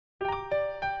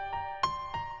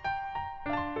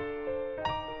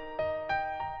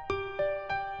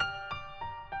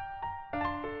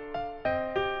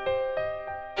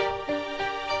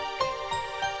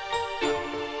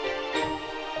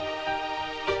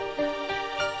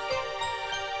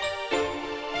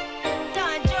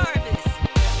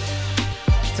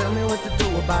Tell me what to do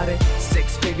about it.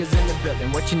 6 figures in the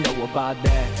building, what you know about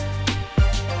that?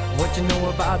 What you know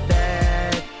about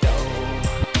that, though?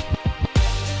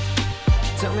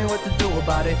 Tell me what to do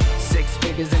about it. 6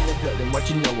 figures in the building, what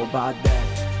you know about that?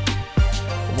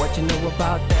 What you know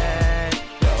about that,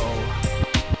 though?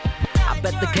 I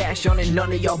bet the cash on it,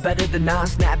 none of y'all better than I.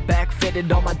 Snapback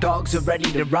fitted, all my dogs are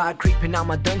ready to ride. Creeping out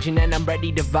my dungeon and I'm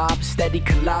ready to vibe. Steady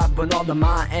collide when all of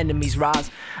my enemies rise.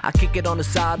 I kick it on the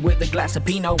side with a glass of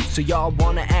Pinot. So y'all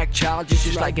wanna act childish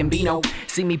just like Gambino.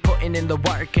 See me putting in the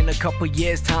work, in a couple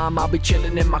years time I'll be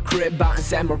chilling in my crib out in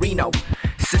San Marino.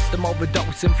 System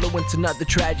overdose, influence another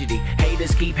tragedy.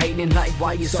 Haters keep hating like,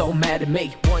 why you so mad at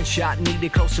me? One shot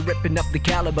needed, close to ripping up the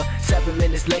caliber. 7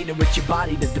 minutes later it's your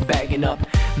body that they're bagging up.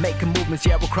 Making movements,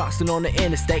 yeah, we're crossing on the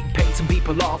interstate. Paid some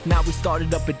people off, now we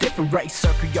started up a different race.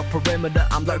 Circle your perimeter,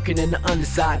 I'm lurking in the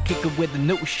underside. Kick it with the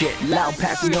new shit, loud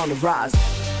pack, we on the rise.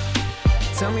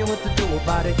 Tell me what to do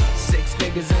about it. 6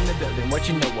 figures in the building, what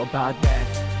you know about that?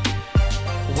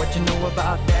 What you know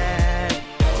about that?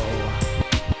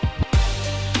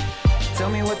 Tell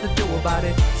me what to do about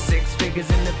it. 6 figures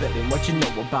in the building, what you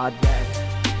know about that?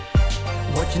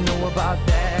 What you know about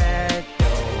that, though?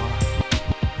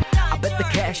 I bet the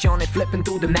cash on it, flipping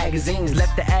through the magazines.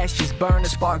 Let the ashes burn and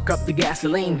spark up the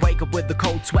gasoline. Wake up with the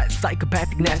cold sweat,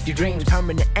 psychopathic nasty dreams.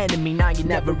 Permanent enemy, now you're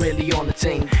never really on the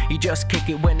team. You just kick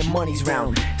it when the money's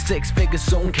round. 6 figures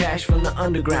soon, cash from the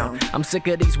underground. I'm sick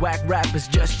of these whack rappers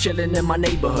just chilling in my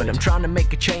neighborhood. I'm trying to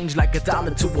make a change like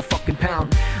 $1 to a fucking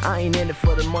pound. I ain't in it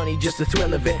for the money, just the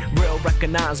thrill of it. Real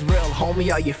recognize real,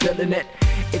 homie, are you feeling it?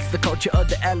 It's the culture of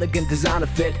the elegant designer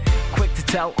fit. Quick to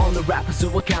tell on the rappers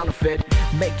who are counterfeit.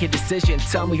 Make your decision,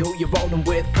 tell me who you're rolling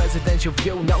with. Presidential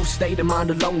view, no state of mind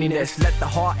of loneliness. Let the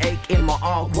heartache in my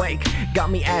heart wake.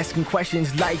 Got me asking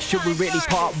questions like, should we really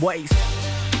part ways?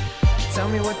 Tell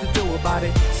me what to do about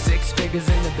it. 6 figures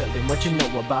in the building, what you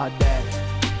know about that?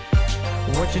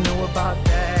 What you know about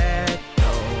that,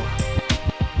 though?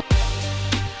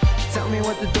 Tell me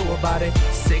what to do about it.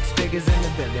 6 figures in the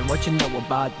building, what you know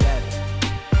about that?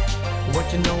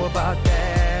 What you know about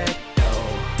that,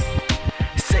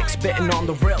 though? 6 spitting on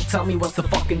the real, tell me what's the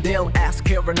fucking deal. Ask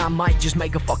here and I might just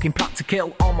make a fucking plot to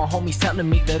kill. All my homies telling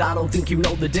me that I don't think you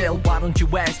know the deal. Why don't you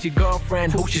ask your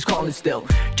girlfriend who she's calling still?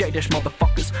 J-Dash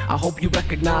motherfuckers, I hope you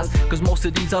recognize. Cause most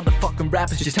of these other fucking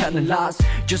rappers just telling lies.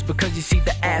 Just because you see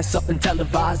the ass up and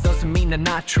televised doesn't mean they're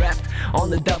not trapped on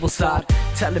the devil's side.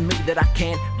 Telling me that I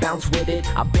can't bounce with it.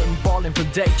 I've been balling for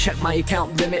days, check my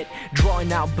account limit.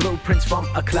 Drawing out blueprints from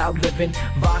a cloud living.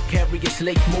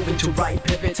 Vicariously moving to right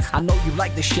pivots. I know you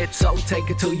like the shit, so take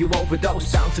it till you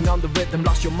overdose. Bouncing on the rhythm,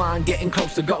 lost your mind, getting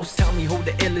close to ghosts. Tell me who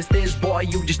the illest is, boy,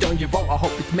 you just earned your vote. I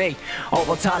hope it's me, or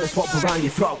I'll tie this rope around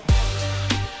your throat.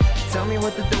 Tell me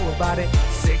what to do about it.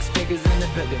 6 figures in the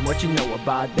building, what you know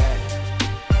about that?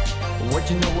 What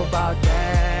you know about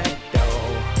that, though?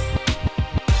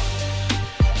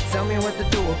 Tell me what to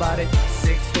do about it.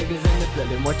 6 figures in the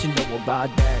building, what you know about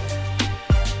that?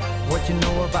 What you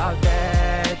know about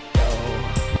that, though?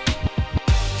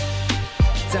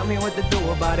 Tell me what to do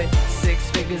about it.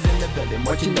 6 figures in the building,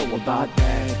 what you know about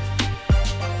that?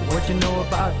 What you know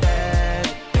about that,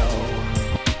 though?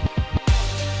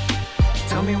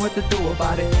 Tell me what to do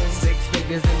about it. 6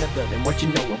 figures in the building, what you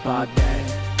know about that?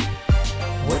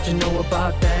 What you know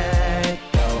about that,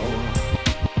 though?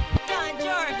 Don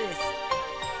Jarvis.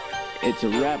 It's a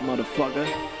rap, motherfucker.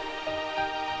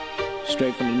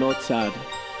 Straight from the north side.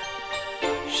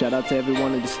 Shout out to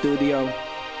everyone in the studio.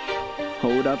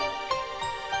 Hold up.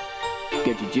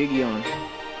 Get your jiggy on.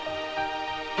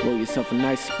 Roll yourself a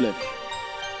nice spliff.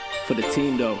 For the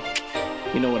team though.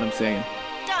 You know what I'm saying.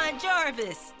 Don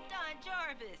Jarvis. Don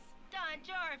Jarvis. Don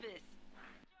Jarvis.